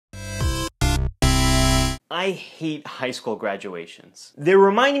I hate high school graduations. They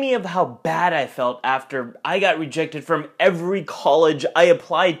remind me of how bad I felt after I got rejected from every college I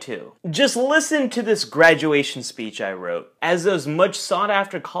applied to. Just listen to this graduation speech I wrote. As those much sought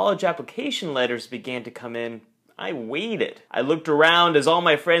after college application letters began to come in, I waited. I looked around as all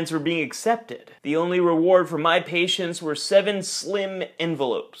my friends were being accepted. The only reward for my patience were 7 slim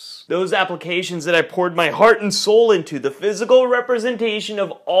envelopes. Those applications that I poured my heart and soul into, the physical representation of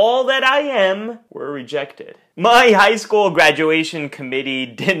all that I am, were rejected. My high school graduation committee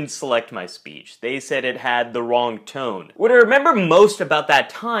didn't select my speech. They said it had the wrong tone. What I remember most about that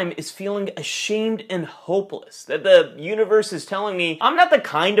time is feeling ashamed and hopeless, that the universe is telling me I'm not the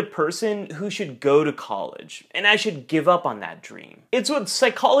kind of person who should go to college, and I should give up on that dream. It's what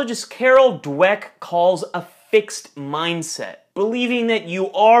psychologist Carol Dweck calls a fixed mindset. Believing that you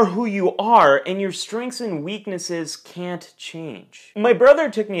are who you are and your strengths and weaknesses can't change. My brother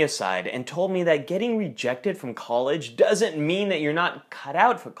took me aside and told me that getting rejected from college doesn't mean that you're not cut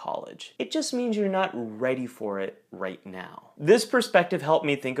out for college. It just means you're not ready for it right now. This perspective helped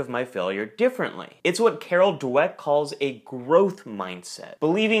me think of my failure differently. It's what Carol Dweck calls a growth mindset.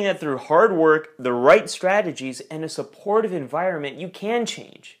 Believing that through hard work, the right strategies, and a supportive environment, you can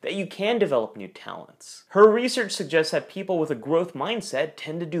change, that you can develop new talents. Her research suggests that people with a growth mindset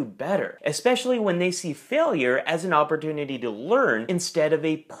tend to do better, especially when they see failure as an opportunity to learn instead of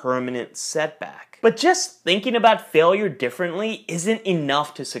a permanent setback. But just thinking about failure differently isn't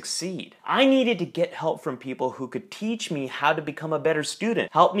enough to succeed. I needed to get help from people who could teach me how to become a better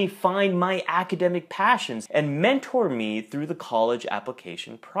student, help me find my academic passions, and mentor me through the college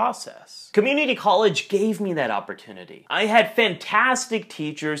application process. Community college gave me that opportunity. I had fantastic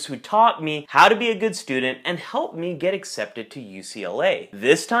teachers who taught me how to be a good student and helped me get accepted to UCLA.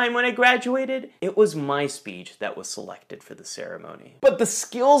 This time when I graduated, it was my speech that was selected for the ceremony. But the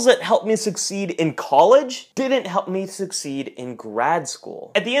skills that helped me succeed in college didn't help me succeed in grad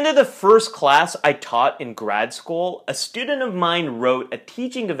school. At the end of the first class I taught in grad school, a student of mine wrote a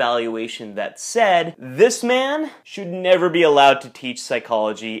teaching evaluation that said, "This man should never be allowed to teach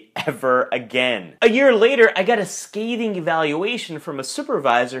psychology ever again." A year later, I got a scathing evaluation from a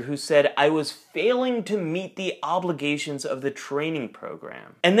supervisor who said I was failing to meet the obligations of the training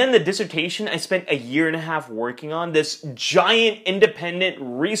program. And then the dissertation I spent a year and a half working on, this giant independent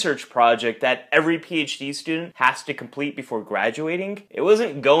research project that every PhD student has to complete before graduating, it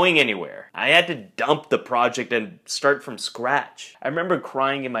wasn't going anywhere. I had to dump the project and start from scratch. I remember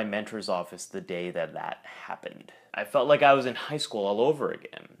crying in my mentor's office the day that happened. I felt like I was in high school all over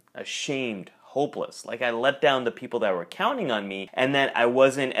again, ashamed, hopeless, like I let down the people that were counting on me and that I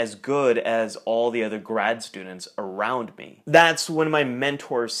wasn't as good as all the other grad students around me. That's when my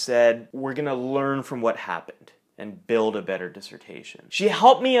mentor said, "We're gonna learn from what happened and build a better dissertation." She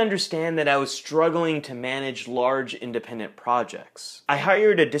helped me understand that I was struggling to manage large independent projects. I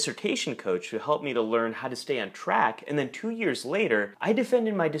hired a dissertation coach who helped me to learn how to stay on track, and then 2 years later, I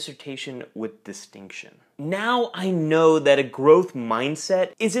defended my dissertation with distinction. Now I know that a growth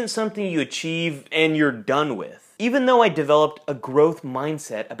mindset isn't something you achieve and you're done with. Even though I developed a growth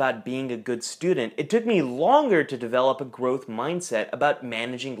mindset about being a good student, it took me longer to develop a growth mindset about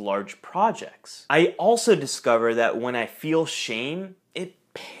managing large projects. I also discover that when I feel shame, it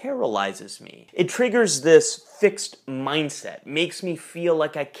paralyzes me. It triggers this fixed mindset, makes me feel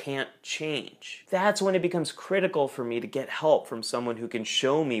like I can't change. That's when it becomes critical for me to get help from someone who can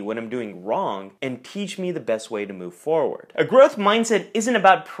show me what I'm doing wrong and teach me the best way to move forward. A growth mindset isn't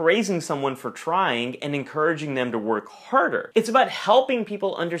about praising someone for trying and encouraging them to work harder. It's about helping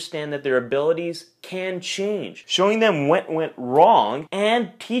people understand that their abilities can change, showing them what went wrong,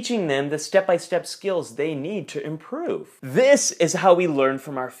 and teaching them the step-by-step skills they need to improve. This is how we learn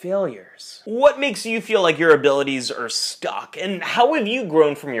from our failures. What makes you feel like your abilities are stuck, and how have you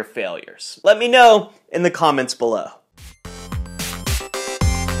grown from your failures? Let me know in the comments below.